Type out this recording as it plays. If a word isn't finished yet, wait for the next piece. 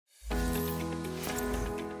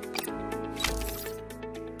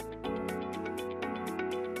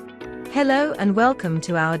Hello and welcome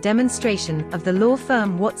to our demonstration of the law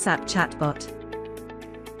firm WhatsApp chatbot.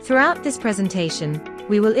 Throughout this presentation,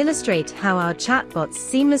 we will illustrate how our chatbots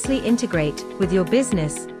seamlessly integrate with your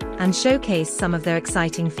business and showcase some of their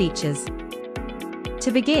exciting features.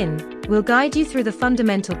 To begin, we'll guide you through the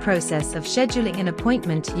fundamental process of scheduling an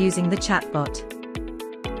appointment using the chatbot.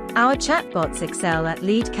 Our chatbots excel at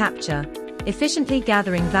lead capture, efficiently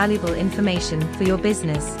gathering valuable information for your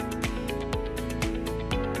business.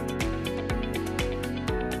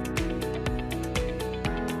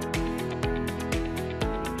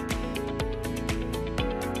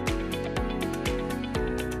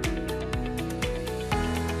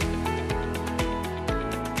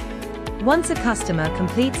 Once a customer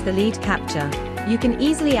completes the lead capture, you can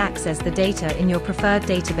easily access the data in your preferred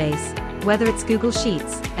database, whether it's Google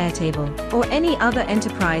Sheets, Airtable, or any other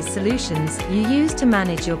enterprise solutions you use to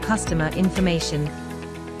manage your customer information.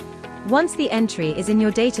 Once the entry is in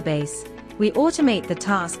your database, we automate the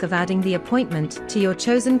task of adding the appointment to your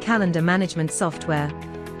chosen calendar management software,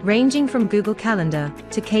 ranging from Google Calendar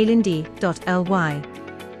to Calendly.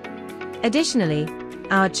 Additionally,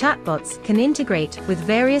 our chatbots can integrate with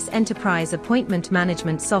various enterprise appointment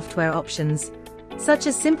management software options, such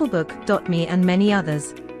as Simplebook.me and many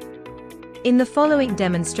others. In the following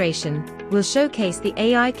demonstration, we'll showcase the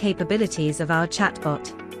AI capabilities of our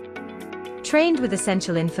chatbot. Trained with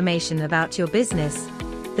essential information about your business,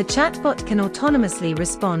 the chatbot can autonomously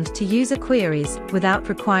respond to user queries without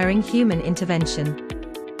requiring human intervention.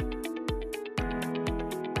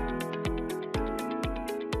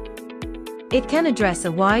 It can address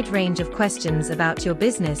a wide range of questions about your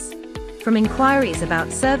business, from inquiries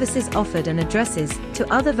about services offered and addresses to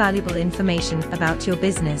other valuable information about your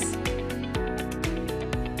business.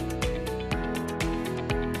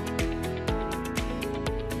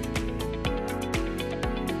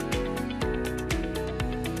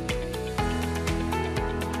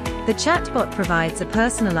 The chatbot provides a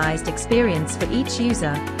personalized experience for each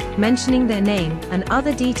user, mentioning their name and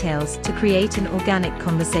other details to create an organic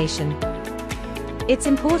conversation. It's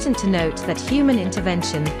important to note that human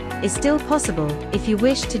intervention is still possible if you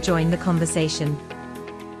wish to join the conversation.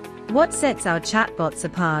 What sets our chatbots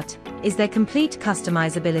apart is their complete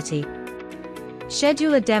customizability.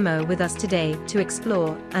 Schedule a demo with us today to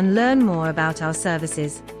explore and learn more about our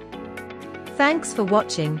services. Thanks for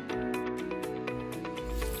watching.